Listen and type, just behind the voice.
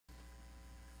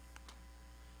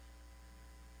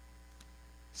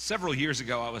Several years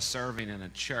ago, I was serving in a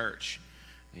church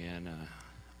in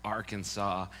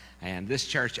Arkansas, and this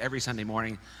church every Sunday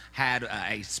morning had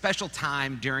a special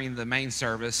time during the main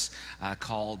service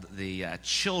called the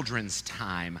children's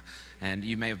time. And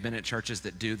you may have been at churches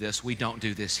that do this. We don't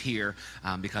do this here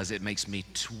because it makes me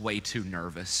way too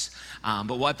nervous.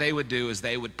 But what they would do is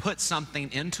they would put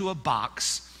something into a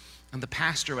box, and the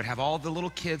pastor would have all the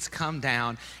little kids come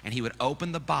down, and he would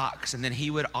open the box, and then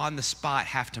he would on the spot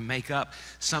have to make up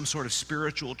some sort of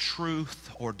spiritual truth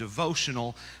or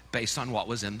devotional based on what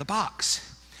was in the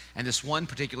box. And this one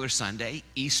particular Sunday,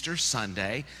 Easter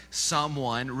Sunday,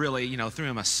 someone really, threw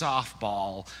him a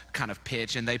softball kind of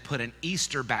pitch, and they put an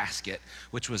Easter basket,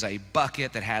 which was a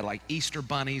bucket that had like Easter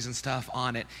bunnies and stuff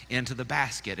on it, into the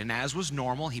basket. And as was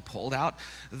normal, he pulled out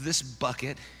this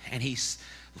bucket, and he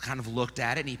kind of looked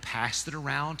at it, and he passed it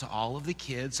around to all of the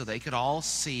kids so they could all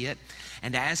see it.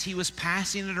 And as he was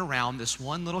passing it around, this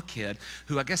one little kid,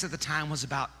 who I guess at the time was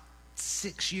about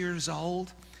 6 years old,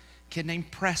 a kid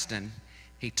named Preston,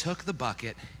 he took the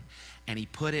bucket and he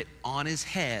put it on his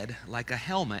head like a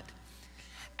helmet,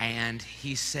 and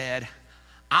he said,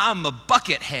 "I'm a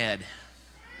bucket head."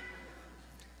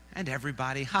 And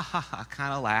everybody, ha ha ha,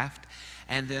 kind of laughed.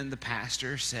 And then the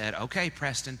pastor said, "Okay,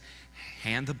 Preston,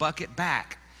 hand the bucket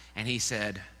back." And he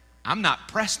said, "I'm not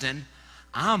Preston,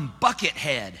 I'm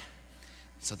Buckethead."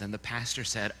 So then the pastor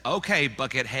said, "Okay,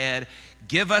 Buckethead,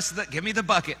 give me the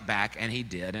bucket back." And he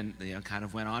did, and kind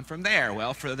of went on from there.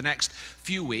 Well, for the next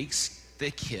few weeks,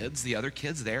 the other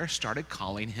kids there started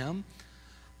calling him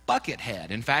Buckethead.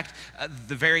 In fact,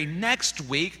 the very next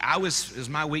week, it was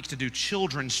my week to do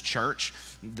children's church,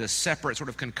 the separate sort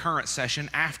of concurrent session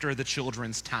after the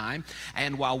children's time.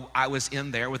 And while I was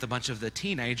in there with a bunch of the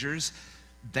teenagers,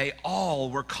 they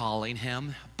all were calling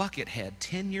him Buckethead.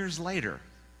 10 years later,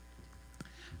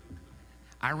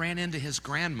 I ran into his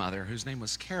grandmother, whose name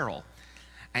was Carol,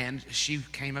 and she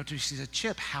came up to me. She said,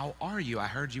 "Chip, how are you? I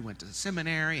heard you went to the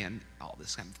seminary and all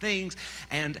this kind of things."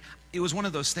 And it was one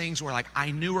of those things where, like, I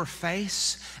knew her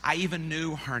face, I even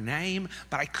knew her name,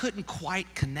 but I couldn't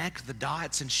quite connect the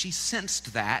dots. And she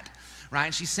sensed that,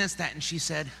 right? She sensed that, and she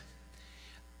said,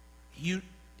 "You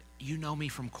know me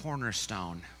from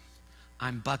Cornerstone.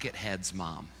 I'm Buckethead's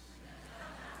mom."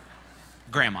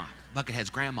 Grandma,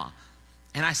 Buckethead's grandma.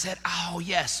 And I said, "Oh,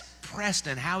 yes,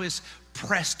 Preston. How is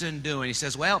Preston doing?" He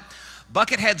says, "Well,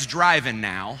 Buckethead's driving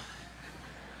now."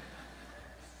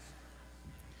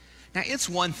 Now, it's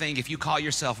one thing if you call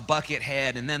yourself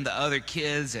Buckethead and then the other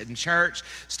kids in church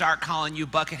start calling you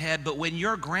Buckethead, but when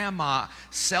your grandma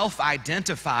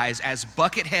self-identifies as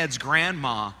Buckethead's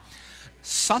grandma,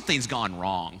 something's gone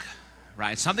wrong,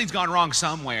 right? Something's gone wrong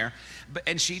somewhere.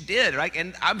 And she did, right?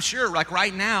 And I'm sure, like,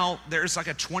 right now, there's like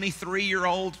a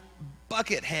 23-year-old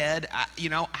Buckethead.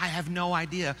 I have no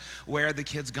idea where the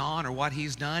kid's gone or what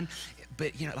he's done.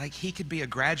 But, like, he could be a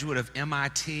graduate of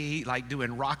MIT, like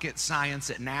doing rocket science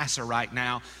at NASA right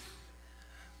now.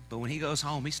 But when he goes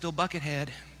home, he's still Buckethead.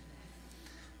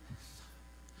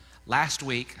 Last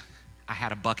week, I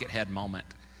had a Buckethead moment.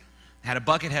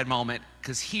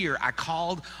 Because here I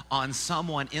called on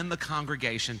someone in the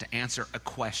congregation to answer a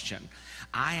question.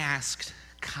 I asked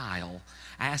Kyle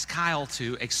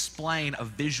to explain a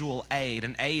visual aid,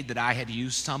 an aid that I had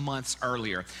used some months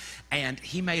earlier. And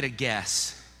he made a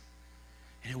guess,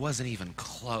 and it wasn't even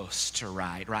close to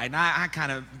right? And I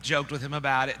kind of joked with him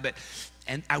about it,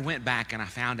 and I went back and I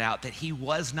found out that he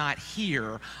was not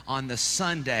here on the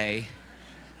Sunday.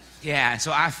 Yeah,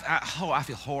 so I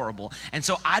feel horrible. And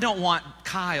so I don't want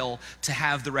Kyle to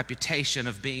have the reputation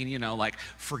of being, like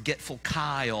forgetful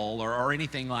Kyle or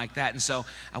anything like that. And so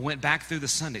I went back through the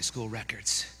Sunday school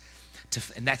records.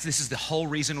 This is the whole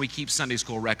reason we keep Sunday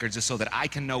school records, is so that I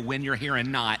can know when you're here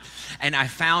and not. And I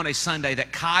found a Sunday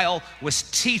that Kyle was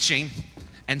teaching.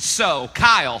 And so,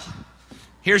 Kyle,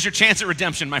 here's your chance at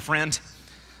redemption, my friend.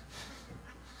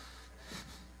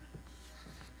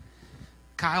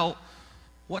 Kyle,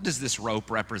 what does this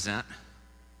rope represent?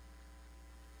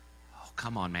 Oh,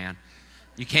 come on, man.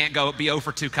 You can't be 0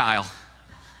 for 2, Kyle.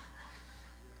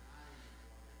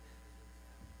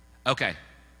 Okay,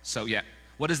 so yeah.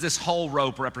 What does this whole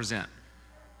rope represent?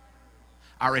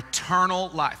 Our eternal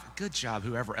life. Good job,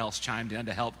 whoever else chimed in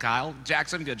to help Kyle.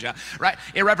 Jackson, good job. Right?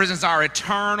 It represents our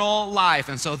eternal life.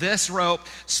 And so this rope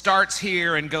starts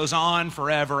here and goes on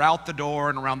forever, out the door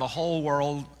and around the whole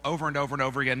world, over and over and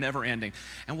over again, never ending.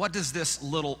 And what does this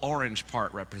little orange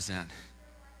part represent?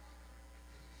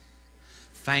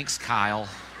 Thanks, Kyle.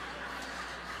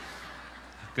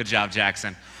 Good job,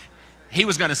 Jackson. He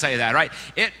was going to say that, right?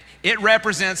 It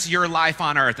represents your life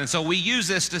on earth. And so we use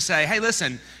this to say, hey,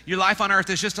 listen, your life on earth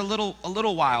is just a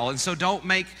little while. And so don't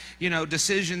make,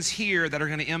 decisions here that are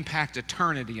going to impact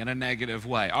eternity in a negative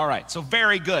way. All right, so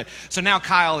very good. So now,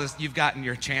 Kyle, you've gotten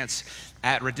your chance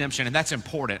at redemption. And that's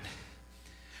important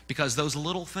because those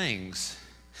little things,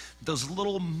 those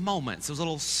little moments, those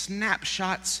little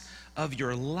snapshots of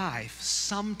your life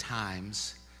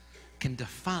sometimes can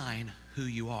define who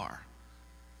you are.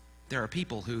 There are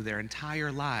people who their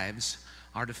entire lives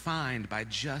are defined by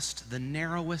just the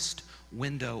narrowest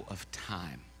window of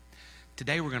time.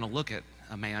 Today we're going to look at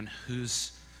a man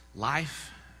whose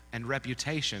life and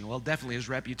reputation, well, definitely his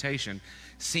reputation,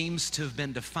 seems to have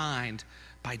been defined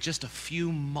by just a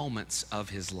few moments of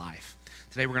his life.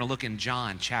 Today we're going to look in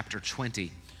John chapter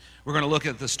 20. We're going to look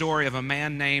at the story of a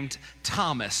man named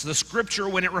Thomas. The scripture,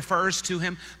 when it refers to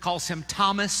him, calls him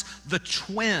Thomas the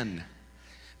twin.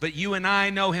 But you and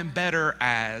I know him better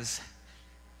as,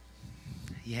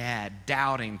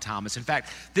 doubting Thomas. In fact,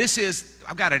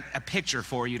 I've got a picture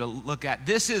for you to look at.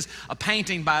 This is a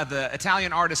painting by the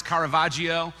Italian artist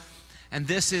Caravaggio, and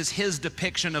this is his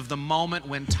depiction of the moment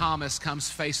when Thomas comes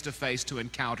face to face to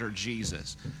encounter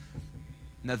Jesus.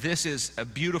 Now, this is a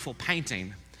beautiful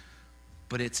painting,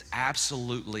 but it's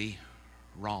absolutely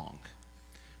wrong.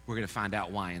 We're going to find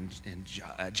out why in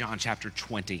John chapter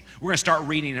 20. We're going to start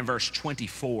reading in verse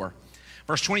 24.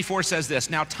 Verse 24 says this,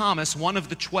 "Now Thomas, one of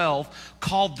the 12,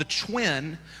 called the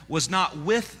twin, was not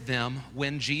with them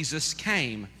when Jesus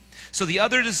came. So the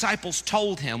other disciples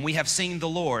told him, 'We have seen the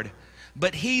Lord.'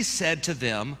 But he said to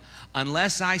them,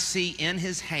 'Unless I see in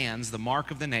his hands the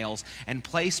mark of the nails, and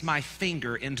place my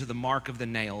finger into the mark of the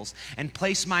nails, and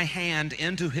place my hand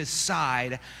into his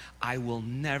side, I will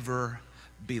never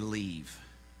believe.'"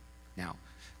 Now,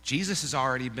 Jesus has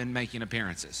already been making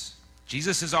appearances.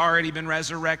 Jesus has already been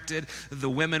resurrected. The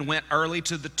women went early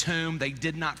to the tomb. They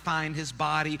did not find his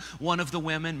body. One of the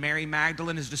women, Mary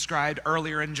Magdalene, is described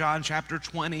earlier in John chapter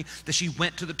 20, that she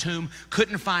went to the tomb,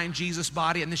 couldn't find Jesus'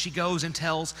 body, and then she goes and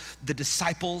tells the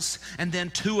disciples, and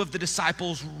then two of the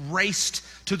disciples raced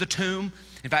to the tomb.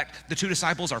 In fact, the two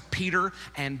disciples are Peter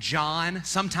and John.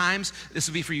 Sometimes, this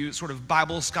would be for you sort of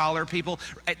Bible scholar people,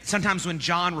 sometimes when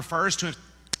John refers to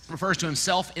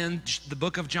himself in the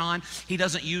book of John, he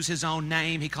doesn't use his own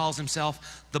name. He calls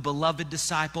himself the beloved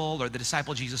disciple or the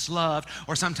disciple Jesus loved,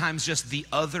 or sometimes just the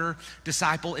other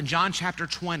disciple. In John chapter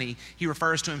 20, he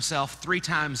refers to himself 3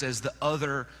 times as the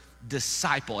other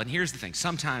disciple. And here's the thing.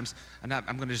 Sometimes, I'm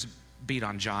going to just beat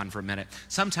on John for a minute.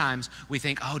 Sometimes we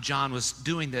think, oh, John was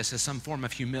doing this as some form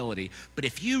of humility. But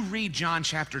if you read John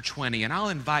chapter 20, and I'll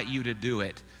invite you to do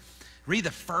it, read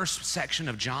the first section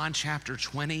of John chapter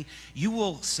 20, you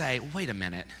will say, wait a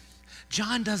minute,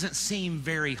 John doesn't seem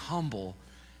very humble.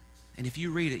 And if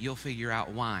you read it, you'll figure out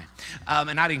why.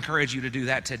 And I'd encourage you to do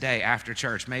that today after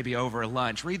church, maybe over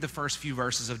lunch. Read the first few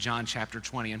verses of John chapter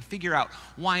 20 and figure out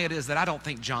why it is that I don't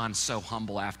think John's so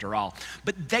humble after all.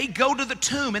 But they go to the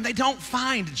tomb and they don't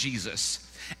find Jesus.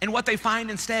 And what they find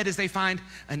instead is they find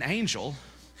an angel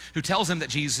who tells them that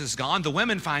Jesus is gone. The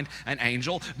women find an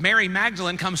angel. Mary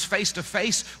Magdalene comes face to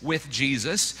face with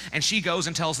Jesus, and she goes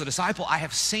and tells the disciple, "I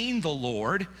have seen the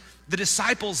Lord." The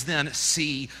disciples then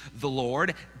see the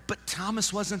Lord, but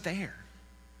Thomas wasn't there.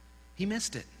 He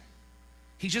missed it.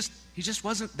 He just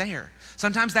wasn't there.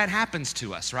 Sometimes that happens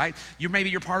to us, right? Maybe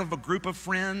you're part of a group of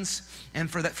friends, and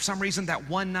for some reason that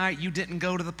one night you didn't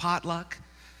go to the potluck.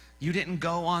 You didn't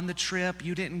go on the trip,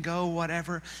 you didn't go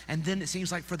whatever, and then it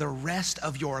seems like for the rest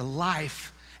of your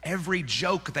life, every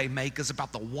joke they make is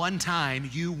about the one time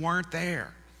you weren't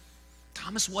there.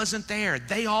 Thomas wasn't there.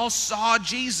 They all saw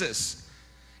Jesus.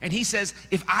 And he says,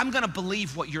 if I'm gonna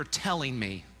believe what you're telling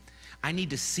me, I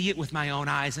need to see it with my own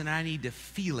eyes and I need to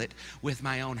feel it with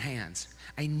my own hands.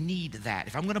 I need that.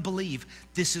 If I'm gonna believe,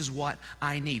 this is what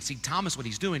I need. See, Thomas, what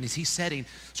he's doing is he's setting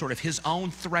sort of his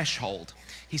own threshold.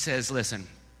 He says, listen,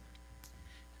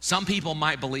 some people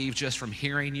might believe just from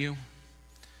hearing you.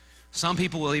 Some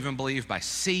people will even believe by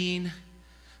seeing.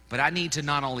 But I need to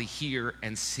not only hear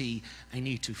and see, I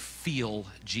need to feel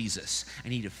Jesus. I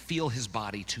need to feel his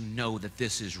body to know that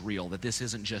this is real, that this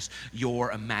isn't just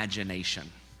your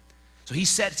imagination. So he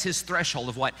sets his threshold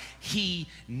of what he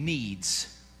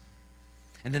needs.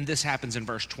 And then this happens in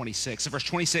verse 26. In verse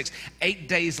 26, 8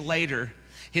 days later,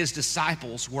 his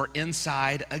disciples were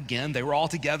inside again. They were all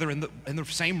together in the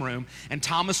same room, and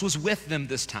Thomas was with them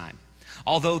this time.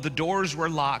 Although the doors were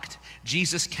locked,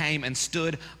 Jesus came and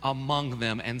stood among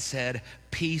them and said,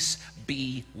 "Peace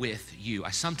be with you."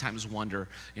 I sometimes wonder,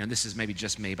 this is maybe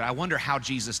just me, but I wonder how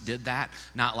Jesus did that,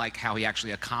 not like how he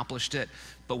actually accomplished it,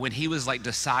 but when he was like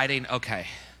deciding, okay,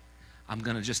 I'm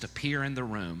gonna just appear in the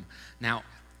room. Now,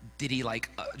 did he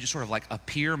just sort of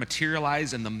appear,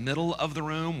 materialize in the middle of the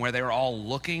room where they were all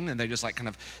looking and they just kind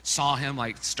of saw him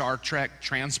like Star Trek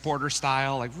transporter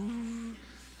style, like,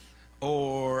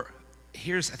 or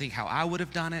here's I think how I would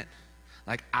have done it.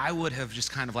 Like I would have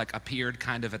just kind of appeared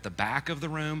kind of at the back of the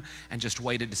room and just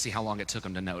waited to see how long it took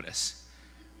him to notice.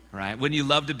 Right? Wouldn't you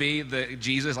love to be the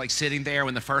Jesus sitting there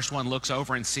when the first one looks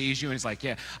over and sees you and he's like,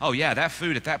 yeah, oh yeah, that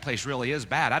food at that place really is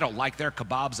bad. I don't like their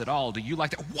kebabs at all. Do you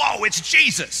like that? Whoa, it's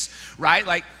Jesus,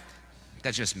 right?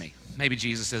 That's just me. Maybe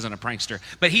Jesus isn't a prankster,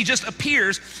 but he just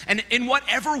appears, and in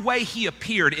whatever way he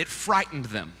appeared, it frightened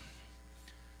them.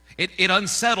 It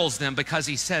unsettles them because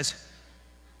he says,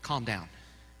 calm down.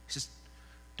 He says,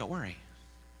 don't worry.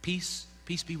 Peace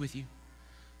be with you.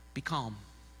 Be calm.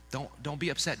 Don't be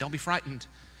upset. Don't be frightened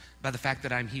by the fact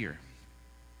that I'm here.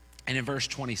 And in verse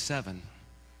 27,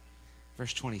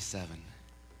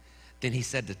 then he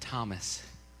said to Thomas,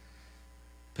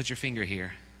 put your finger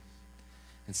here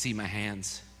and see my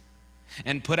hands,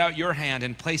 and put out your hand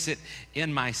and place it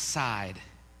in my side.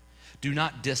 Do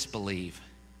not disbelieve,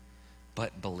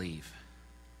 but believe.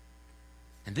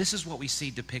 And this is what we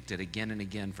see depicted again and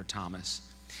again for Thomas,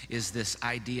 is this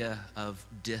idea of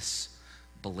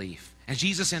disbelief. And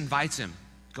Jesus invites him,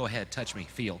 go ahead, touch me,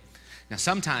 feel. Now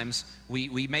sometimes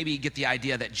we maybe get the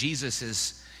idea that Jesus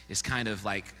is kind of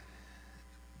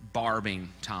barbing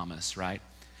Thomas, right?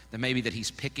 That maybe that he's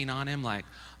picking on him,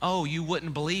 oh, you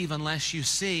wouldn't believe unless you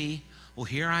see. Well,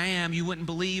 here I am. You wouldn't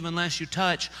believe unless you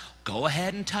touch. Go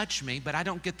ahead and touch me. But I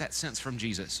don't get that sense from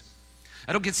Jesus.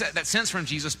 I don't get that sense from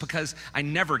Jesus because I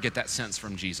never get that sense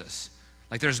from Jesus.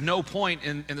 There's no point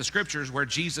in the scriptures where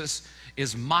Jesus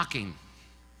is mocking.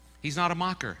 He's not a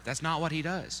mocker. That's not what he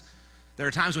does. There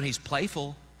are times when he's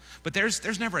playful, but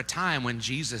there's never a time when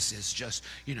Jesus is just,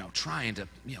 trying to,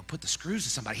 put the screws to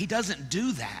somebody. He doesn't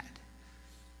do that.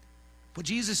 What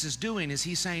Jesus is doing is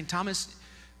he's saying, Thomas,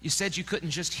 you said you couldn't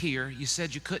just hear, you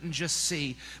said you couldn't just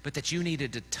see, but that you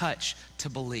needed to touch to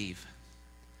believe.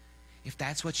 If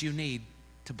that's what you need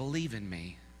to believe in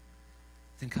me,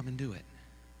 then come and do it.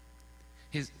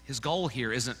 His goal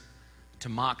here isn't to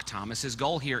mock Thomas. His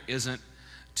goal here isn't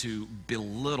to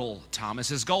belittle Thomas.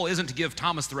 His goal isn't to give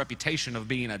Thomas the reputation of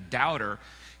being a doubter.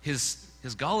 His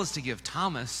goal is to give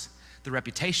Thomas the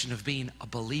reputation of being a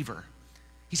believer.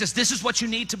 He says, this is what you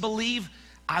need to believe.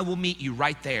 I will meet you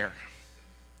right there.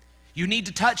 You need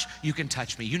to touch, you can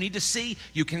touch me. You need to see,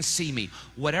 you can see me.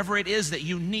 Whatever it is that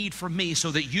you need from me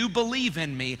so that you believe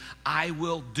in me, I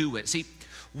will do it. See,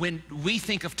 when we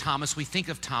think of Thomas, we think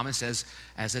of Thomas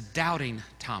as a doubting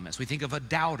Thomas. We think of a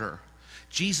doubter.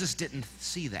 Jesus didn't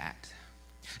see that.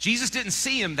 Jesus didn't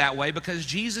see him that way because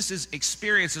Jesus'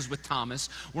 experiences with Thomas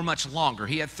were much longer.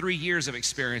 He had 3 years of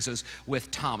experiences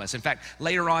with Thomas. In fact,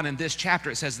 later on in this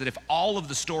chapter, it says that if all of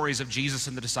the stories of Jesus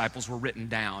and the disciples were written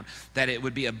down, that it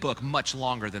would be a book much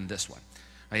longer than this one.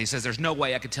 He says, there's no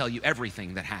way I could tell you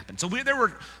everything that happened. So there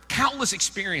were countless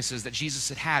experiences that Jesus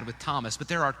had with Thomas, but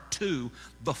there are 2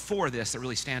 before this that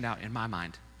really stand out in my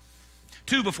mind.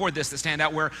 2 before this that stand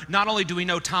out where not only do we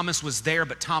know Thomas was there,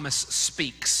 but Thomas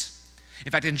speaks.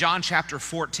 In fact, in John chapter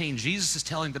 14, Jesus is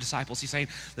telling the disciples, he's saying,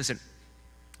 listen,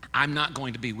 I'm not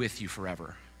going to be with you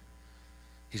forever.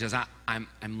 He says, I'm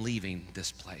leaving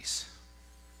this place.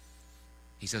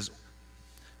 He says,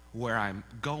 where I'm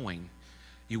going,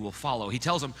 you will follow. He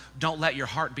tells them, don't let your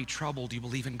heart be troubled. You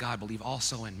believe in God, believe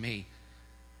also in me.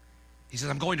 He says,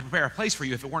 I'm going to prepare a place for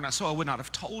you. If it were not so, I would not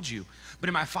have told you. But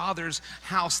in my Father's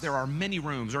house, there are many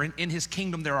rooms, or in his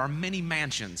kingdom, there are many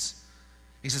mansions.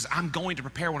 He says, I'm going to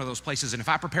prepare one of those places. And if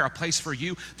I prepare a place for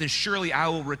you, then surely I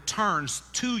will return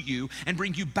to you and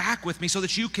bring you back with me so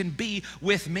that you can be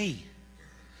with me.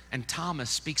 And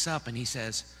Thomas speaks up and he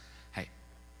says, hey,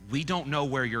 we don't know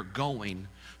where you're going,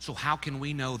 so how can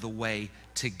we know the way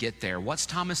to get there? What's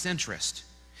Thomas' interest?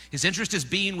 His interest is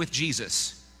being with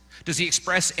Jesus. Does he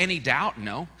express any doubt?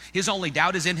 No. His only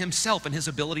doubt is in himself and his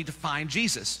ability to find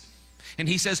Jesus. And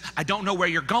he says, I don't know where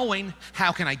you're going.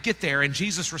 How can I get there? And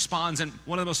Jesus responds, and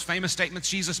one of the most famous statements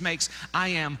Jesus makes, I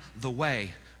am the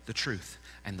way, the truth,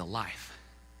 and the life.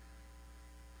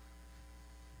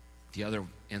 The other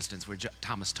instance where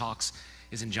Thomas talks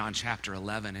is in John chapter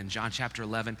 11. In John chapter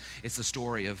 11, it's the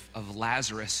story of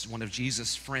Lazarus, one of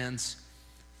Jesus' friends,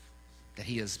 that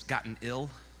he has gotten ill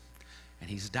and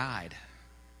he's died.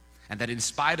 And that in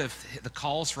spite of the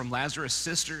calls from Lazarus'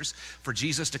 sisters for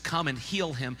Jesus to come and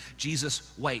heal him,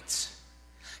 Jesus waits.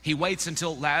 He waits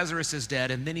until Lazarus is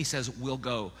dead, and then he says, we'll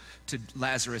go to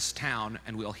Lazarus' town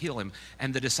and we'll heal him.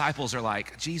 And the disciples are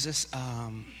like, Jesus,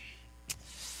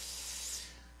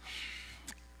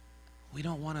 we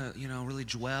don't want to, really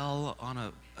dwell on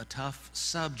a tough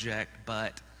subject,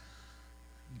 but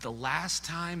the last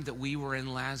time that we were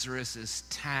in Lazarus's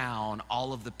town,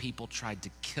 all of the people tried to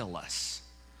kill us.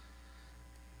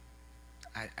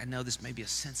 I know this may be a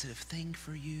sensitive thing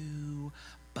for you,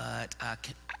 but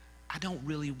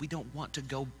we don't want to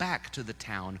go back to the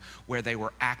town where they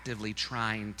were actively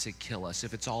trying to kill us,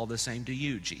 if it's all the same to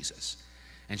you, Jesus.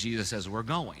 And Jesus says, we're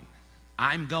going.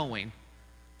 I'm going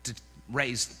to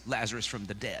raise Lazarus from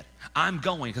the dead. I'm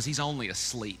going because he's only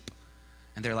asleep.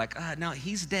 And they're like, no,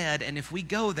 he's dead, and if we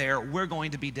go there, we're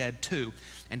going to be dead too.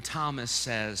 And Thomas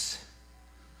says,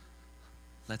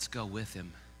 let's go with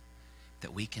him,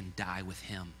 that we can die with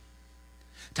him.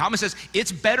 Thomas says,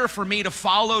 it's better for me to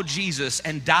follow Jesus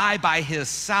and die by his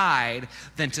side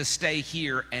than to stay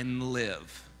here and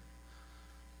live.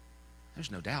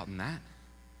 There's no doubt in that.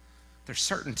 There's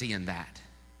certainty in that.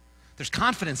 There's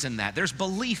confidence in that. There's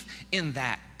belief in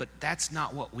that. But that's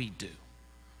not what we do.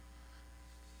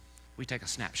 We take a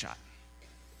snapshot.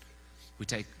 We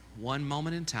take one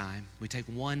moment in time. We take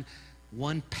one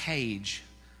page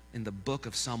in the book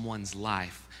of someone's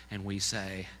life, and we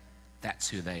say, that's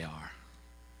who they are.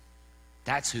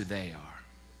 That's who they are.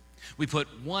 We put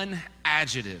one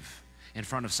adjective in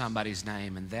front of somebody's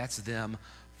name, and that's them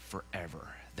forever.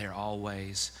 They're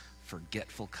always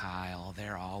forgetful Kyle.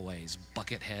 They're always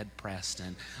buckethead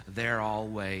Preston. They're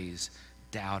always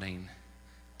doubting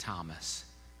Thomas.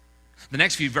 The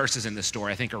next few verses in this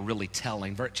story I think are really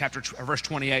telling. Verse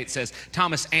 28 says,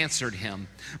 Thomas answered him,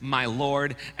 my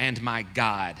Lord and my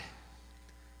God.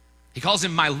 He calls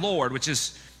him my Lord, which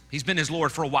is, he's been his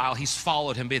Lord for a while. He's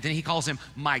followed him, but then he calls him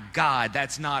my God.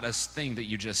 That's not a thing that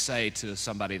you just say to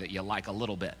somebody that you like a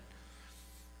little bit.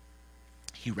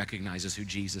 He recognizes who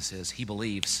Jesus is. He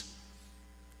believes.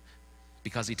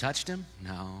 Because he touched him?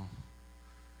 No,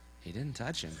 he didn't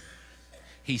touch him.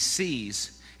 He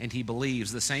sees and he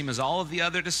believes, the same as all of the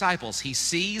other disciples. He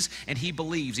sees and he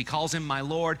believes. He calls him my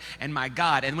Lord and my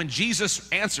God. And when Jesus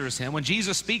answers him, when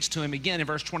Jesus speaks to him again in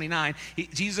verse 29,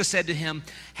 Jesus said to him,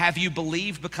 have you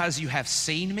believed because you have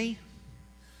seen me?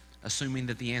 Assuming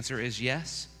that the answer is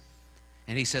yes.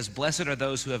 And he says, blessed are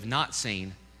those who have not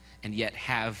seen and yet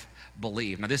have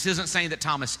believed. Now, this isn't saying that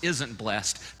Thomas isn't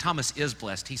blessed. Thomas is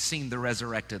blessed. He's seen the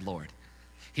resurrected Lord.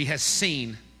 He has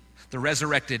seen the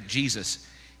resurrected Jesus.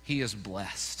 He is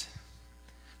blessed.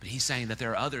 But he's saying that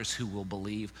there are others who will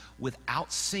believe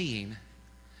without seeing,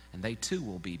 and they too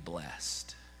will be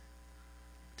blessed.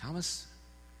 Thomas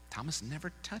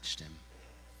never touched him.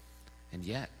 And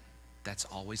yet, that's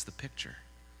always the picture.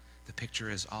 The picture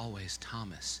is always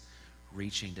Thomas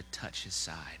reaching to touch his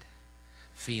side,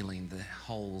 feeling the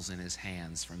holes in his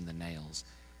hands from the nails,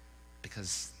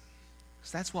 because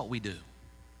that's what we do.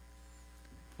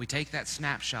 We take that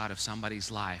snapshot of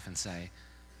somebody's life and say,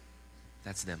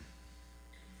 that's them.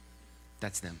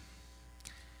 That's them.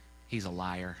 He's a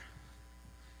liar.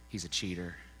 He's a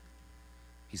cheater.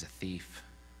 He's a thief.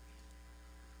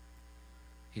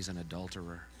 He's an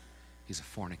adulterer. He's a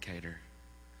fornicator.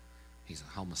 He's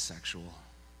a homosexual.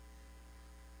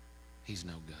 He's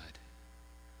no good.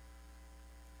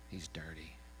 He's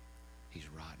dirty. He's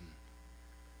rotten.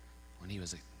 When he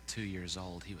was 2 years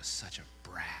old, he was such a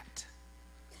brat.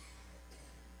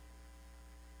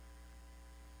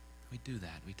 We do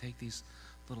that. We take these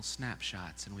little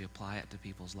snapshots and we apply it to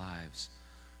people's lives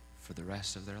for the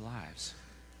rest of their lives.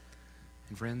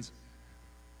 And friends,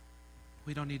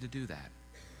 we don't need to do that.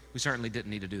 We certainly didn't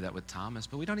need to do that with Thomas,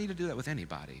 but we don't need to do that with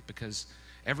anybody, because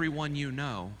everyone you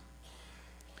know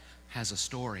has a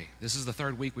story. This is the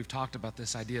third week we've talked about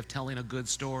this idea of telling a good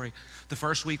story. The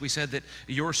first week we said that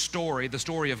your story, the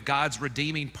story of God's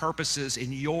redeeming purposes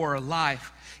in your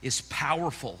life, is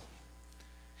powerful.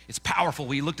 It's powerful.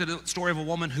 We looked at a story of a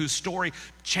woman whose story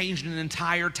changed an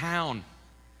entire town.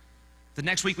 The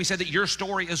next week we said that your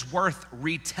story is worth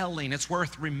retelling. It's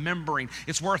worth remembering.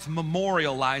 It's worth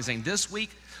memorializing. This week,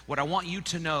 what I want you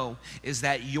to know is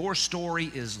that your story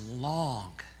is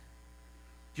long.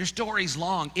 Your story's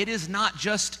long. It is not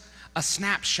just a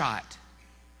snapshot.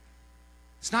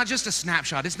 It's not just a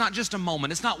snapshot. It's not just a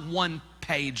moment. It's not one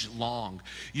page long.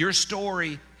 Your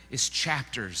story is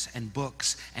chapters and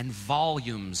books and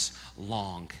volumes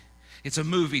long. It's a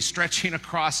movie stretching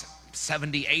across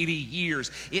 70, 80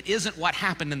 years. It isn't what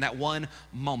happened in that one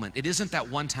moment. It isn't that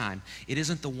one time. It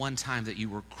isn't the one time that you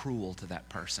were cruel to that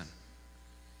person.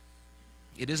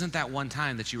 It isn't that one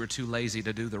time that you were too lazy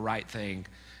to do the right thing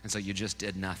and so you just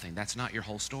did nothing. That's not your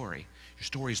whole story. Your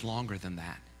story's longer than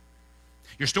that.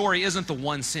 Your story isn't the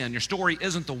one sin. Your story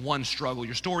isn't the one struggle.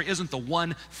 Your story isn't the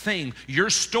one thing. Your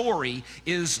story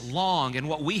is long. And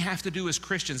what we have to do as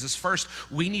Christians is, first,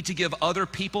 we need to give other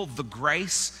people the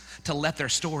grace to let their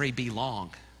story be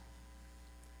long.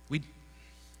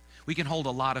 We can hold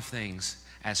a lot of things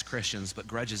as Christians, but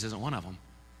grudges isn't one of them.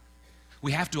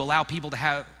 We have to allow people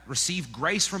to receive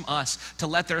grace from us to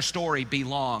let their story be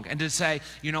long and to say,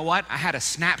 you know what? I had a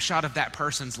snapshot of that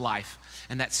person's life,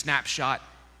 and that snapshot,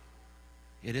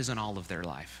 it isn't all of their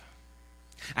life.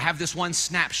 I have this one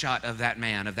snapshot of that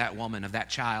man, of that woman, of that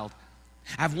child.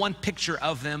 I have one picture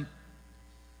of them,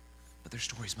 but their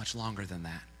story is much longer than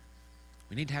that.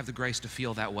 We need to have the grace to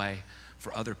feel that way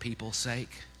for other people's sake.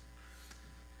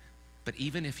 But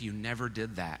even if you never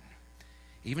did that,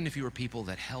 even if you were people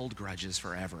that held grudges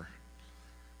forever,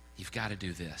 you've got to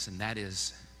do this, and that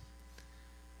is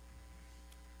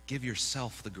give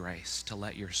yourself the grace to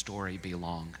let your story be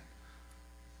long.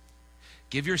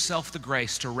 Give yourself the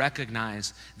grace to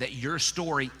recognize that your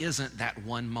story isn't that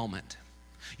one moment.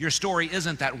 Your story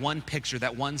isn't that one picture,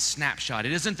 that one snapshot.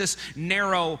 It isn't this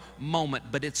narrow moment,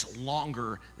 but it's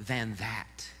longer than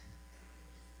that.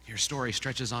 Your story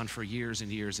stretches on for years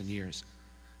and years and years.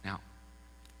 Now,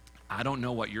 I don't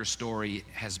know what your story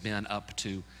has been up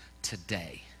to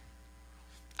today.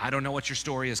 I don't know what your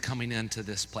story is coming into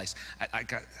this place.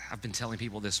 I've been telling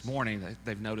people this morning that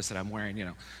they've noticed that I'm wearing,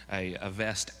 a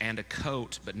vest and a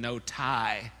coat, but no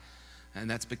tie. And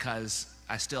that's because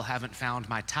I still haven't found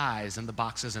my ties in the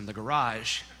boxes in the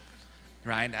garage,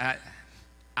 right?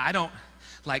 I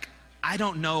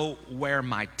don't know where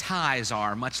my ties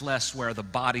are, much less where the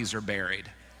bodies are buried,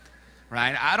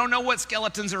 right? I don't know what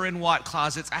skeletons are in what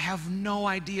closets. I have no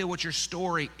idea what your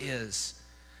story is.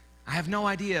 I have no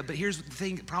idea, but here's the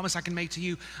thing, promise I can make to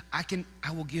you. I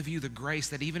will give you the grace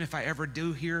that even if I ever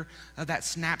do hear of that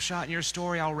snapshot in your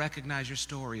story, I'll recognize your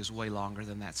story is way longer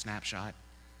than that snapshot.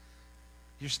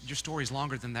 Your story is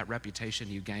longer than that reputation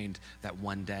you gained that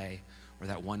one day or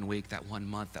that 1 week, that 1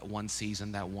 month, that one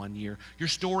season, that 1 year. Your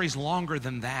story's longer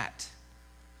than that.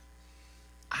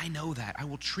 I know that. I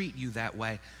will treat you that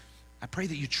way. I pray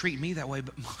that you treat me that way,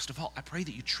 but most of all, I pray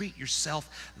that you treat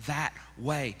yourself that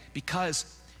way, because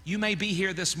you may be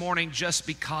here this morning just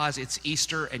because it's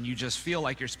Easter and you just feel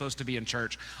like you're supposed to be in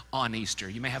church on Easter.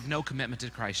 You may have no commitment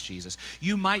to Christ Jesus.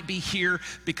 You might be here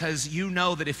because you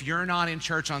know that if you're not in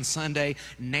church on Sunday,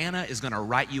 Nana is going to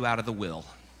write you out of the will.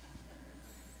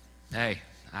 Hey,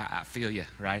 I feel you,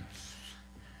 right?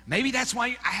 Maybe that's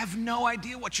why I have no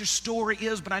idea what your story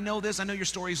is, but I know this. I know your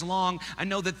story's long. I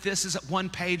know that this is one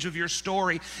page of your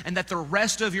story and that the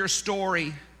rest of your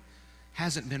story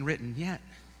hasn't been written yet.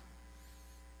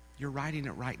 You're writing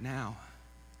it right now.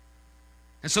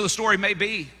 And so the story may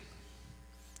be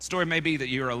that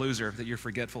you're a loser, that you're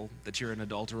forgetful, that you're an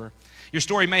adulterer. Your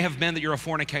story may have been that you're a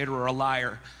fornicator or a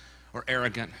liar or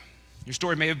arrogant. Your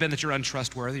story may have been that you're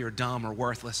untrustworthy or dumb or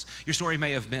worthless. Your story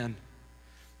may have been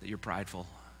that you're prideful.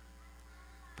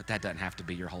 But that doesn't have to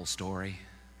be your whole story.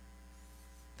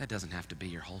 That doesn't have to be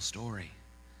your whole story.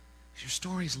 Your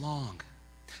story's long.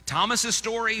 Thomas's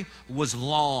story was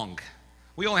long.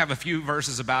 We only have a few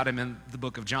verses about him in the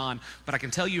book of John, but I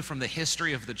can tell you from the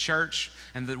history of the church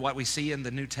and what we see in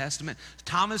the New Testament,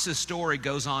 Thomas's story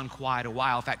goes on quite a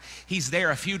while. In fact, he's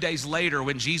there a few days later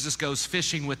when Jesus goes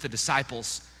fishing with the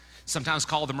disciples, sometimes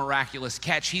called the miraculous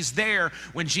catch. He's there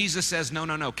when Jesus says,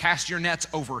 no, cast your nets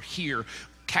over here.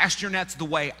 Cast your nets the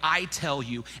way I tell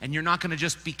you, and you're not going to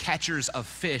just be catchers of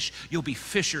fish. You'll be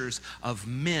fishers of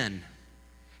men.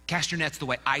 Cast your nets the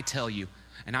way I tell you,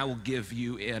 and I will give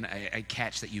you in a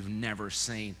catch that you've never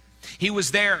seen. He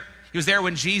was there. He was there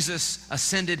when Jesus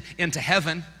ascended into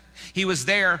heaven. He was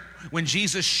there when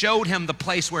Jesus showed him the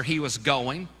place where he was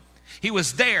going. He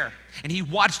was there, and he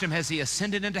watched him as he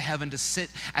ascended into heaven to sit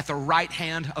at the right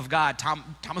hand of God.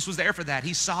 Thomas was there for that.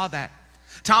 He saw that.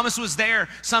 Thomas was there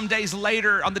some days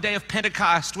later on the day of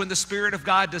Pentecost when the Spirit of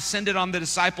God descended on the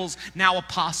disciples, now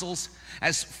apostles,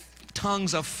 as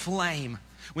tongues of flame,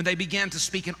 when they began to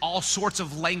speak in all sorts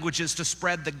of languages to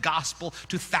spread the gospel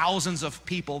to thousands of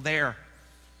people there.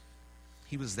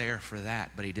 He was there for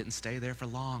that, but he didn't stay there for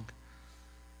long,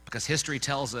 because history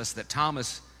tells us that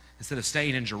Thomas, instead of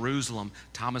staying in Jerusalem,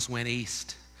 Thomas went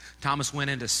east. Thomas went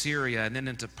into Syria and then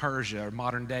into Persia, or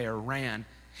modern day Iran.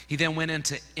 He then went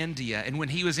into India, and when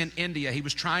he was in India, he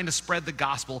was trying to spread the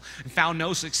gospel and found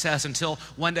no success until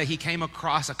one day he came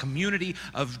across a community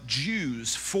of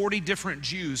Jews, 40 different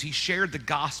Jews. He shared the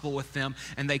gospel with them,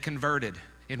 and they converted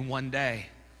in one day.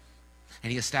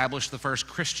 And he established the first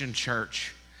Christian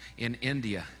church in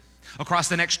India. Across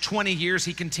the next 20 years,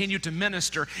 he continued to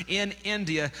minister in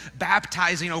India,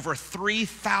 baptizing over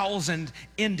 3,000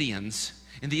 Indians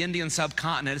in the Indian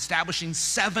subcontinent, establishing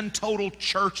 7 total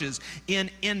churches in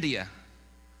India.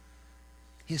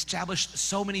 He established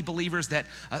so many believers that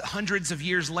hundreds of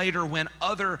years later, when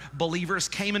other believers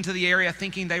came into the area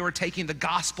thinking they were taking the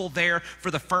gospel there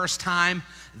for the first time,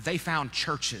 they found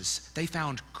churches, they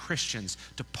found Christians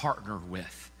to partner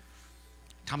with.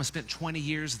 Thomas spent 20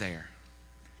 years there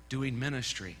doing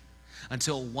ministry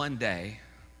until one day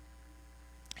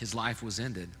his life was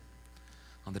ended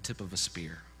on the tip of a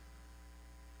spear,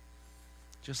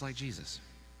 just like Jesus.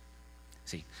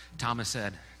 See, Thomas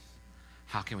said,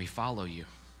 "How can we follow you?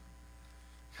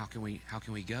 How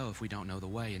can we go if we don't know the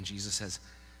way?" And Jesus says,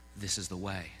 "This is the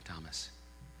way, Thomas."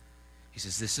 He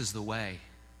says, "This is the way.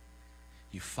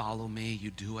 You follow me,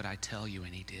 you do what I tell you,"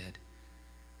 and he did.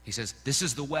 He says, "This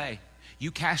is the way.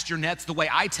 You cast your nets the way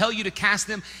I tell you to cast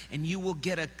them, and you will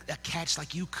get a catch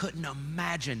like you couldn't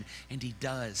imagine," and he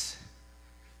does.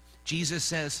 Jesus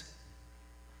says,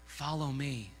 "Follow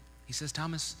me." He says,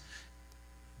 "Thomas,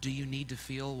 do you need to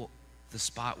feel the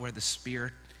spot where the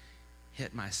spear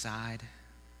hit my side?"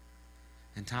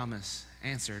 And Thomas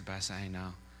answered by saying,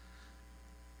 "No,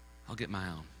 I'll get my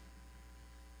own."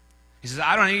 He says,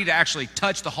 "I don't need to actually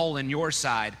touch the hole in your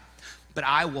side, but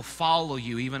I will follow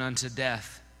you even unto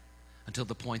death until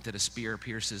the point that a spear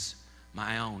pierces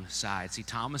my own side." See,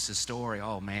 Thomas's story,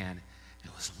 oh man,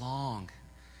 it was long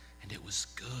and it was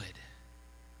good.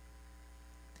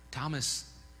 Thomas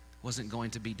wasn't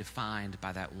going to be defined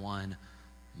by that one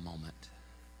moment.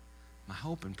 My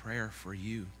hope and prayer for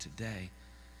you today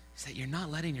is that you're not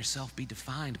letting yourself be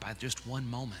defined by just one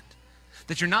moment.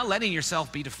 That you're not letting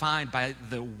yourself be defined by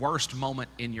the worst moment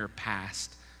in your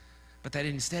past. But that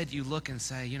instead you look and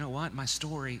say, you know what, my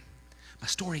story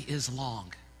is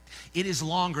long. It is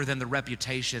longer than the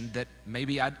reputation that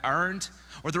maybe I'd earned,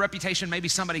 or the reputation maybe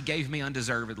somebody gave me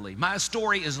undeservedly. My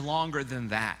story is longer than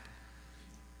that.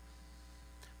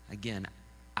 Again,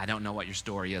 I don't know what your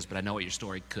story is, but I know what your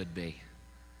story could be.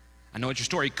 I know what your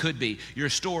story could be. Your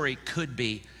story could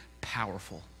be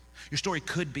powerful. Your story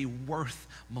could be worth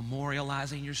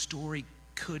memorializing. Your story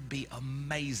could be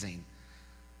amazing.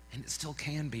 And it still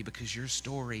can be, because your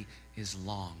story is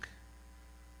long.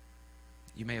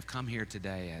 You may have come here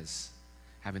today as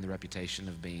having the reputation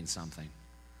of being something.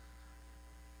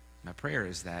 My prayer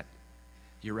is that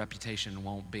your reputation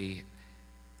won't be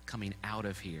coming out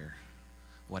of here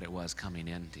what it was coming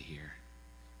into here.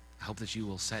 I hope that you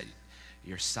will set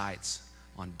your sights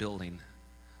on building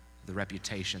the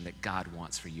reputation that God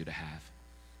wants for you to have.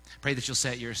 Pray that you'll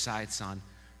set your sights on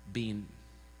being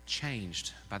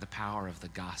changed by the power of the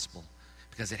gospel,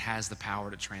 because it has the power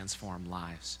to transform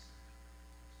lives.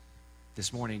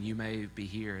 This morning you may be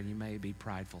here and you may be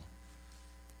prideful.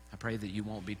 I pray that you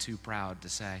won't be too proud to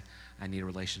say, "I need a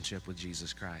relationship with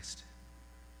Jesus Christ."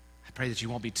 I pray that you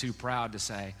won't be too proud to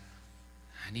say,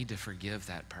 "I need to forgive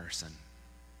that person.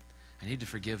 I need to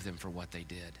forgive them for what they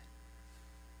did.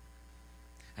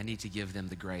 I need to give them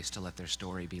the grace to let their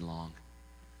story be long."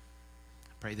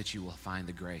 I pray that you will find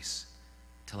the grace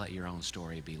to let your own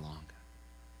story be long.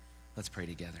 Let's pray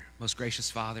together. Most gracious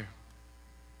Father,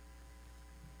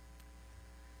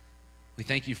 we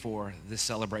thank you for this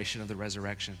celebration of the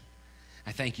resurrection.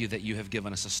 I thank you that you have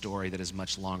given us a story that is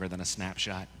much longer than a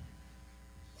snapshot.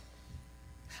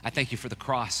 I thank you for the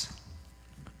cross.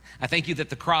 I thank you that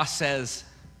the cross says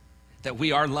that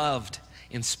we are loved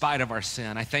in spite of our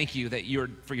sin. I thank you that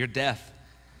for your death,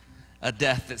 a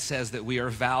death that says that we are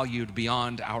valued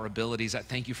beyond our abilities. I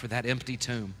thank you for that empty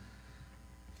tomb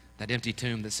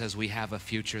that says we have a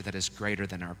future that is greater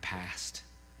than our past.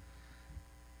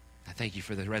 I thank you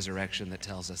for the resurrection that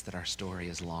tells us that our story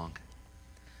is long.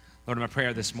 Lord, my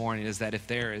prayer this morning is that if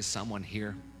there is someone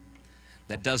here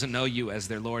that doesn't know you as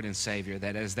their Lord and Savior,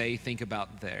 that as they think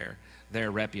about their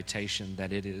reputation,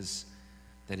 that it is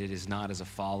not as a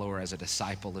follower, as a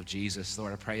disciple of Jesus.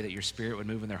 Lord, I pray that your Spirit would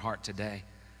move in their heart today,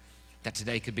 that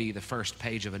today could be the first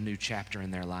page of a new chapter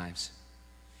in their lives,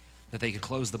 that they could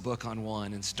close the book on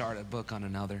one and start a book on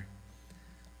another,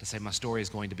 to say, my story is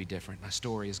going to be different. My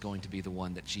story is going to be the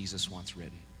one that Jesus wants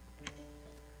written.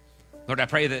 Lord, I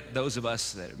pray that those of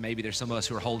us, that maybe there's some of us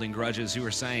who are holding grudges, who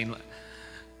are saying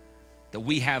that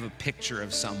we have a picture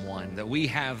of someone, that we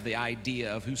have the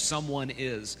idea of who someone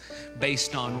is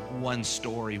based on one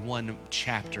story, one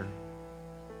chapter.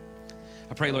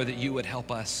 I pray, Lord, that you would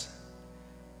help us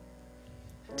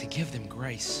to give them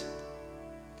grace,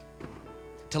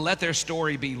 to let their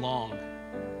story be long,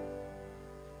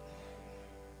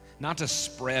 not to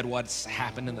spread what's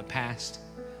happened in the past,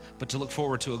 but to look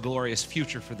forward to a glorious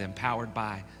future for them powered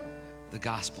by the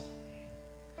gospel.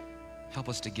 Help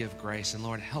us to give grace, and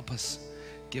Lord, help us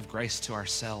give grace to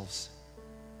ourselves.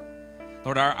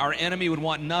 Lord, our enemy would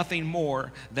want nothing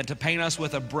more than to paint us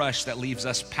with a brush that leaves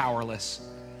us powerless.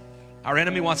 Our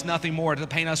enemy wants nothing more to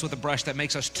paint us with a brush that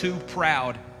makes us too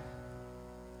proud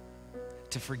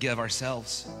to forgive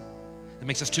ourselves. That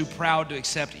makes us too proud to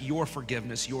accept your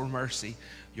forgiveness, your mercy,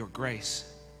 your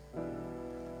grace.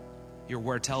 Your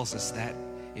word tells us that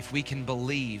if we can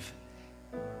believe,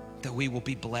 that we will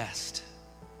be blessed.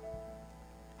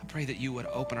 I pray that you would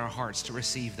open our hearts to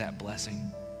receive that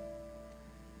blessing.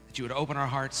 That you would open our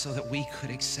hearts so that we could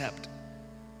accept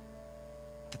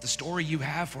that the story you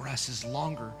have for us is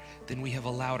longer than we have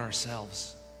allowed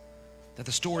ourselves. That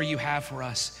the story you have for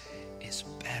us is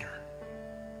better.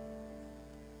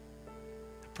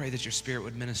 I pray that your Spirit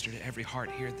would minister to every heart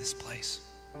here at this place.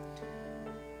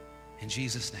 In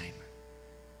Jesus' name,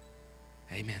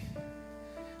 amen.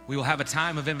 We will have a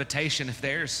time of invitation. If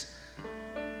there's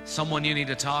someone you need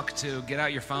to talk to, get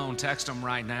out your phone, text them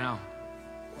right now.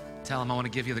 Tell them, I want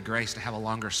to give you the grace to have a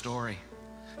longer story.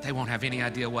 They won't have any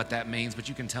idea what that means, but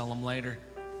you can tell them later.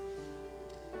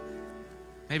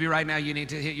 Maybe right now you need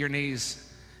to hit your knees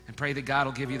and pray that God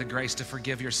will give you the grace to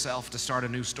forgive yourself, to start a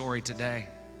new story today.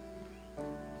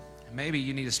 Maybe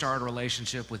you need to start a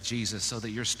relationship with Jesus so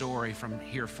that your story from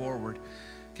here forward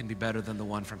can be better than the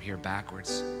one from here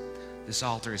backwards. This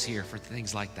altar is here for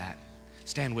things like that.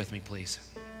 Stand with me, please.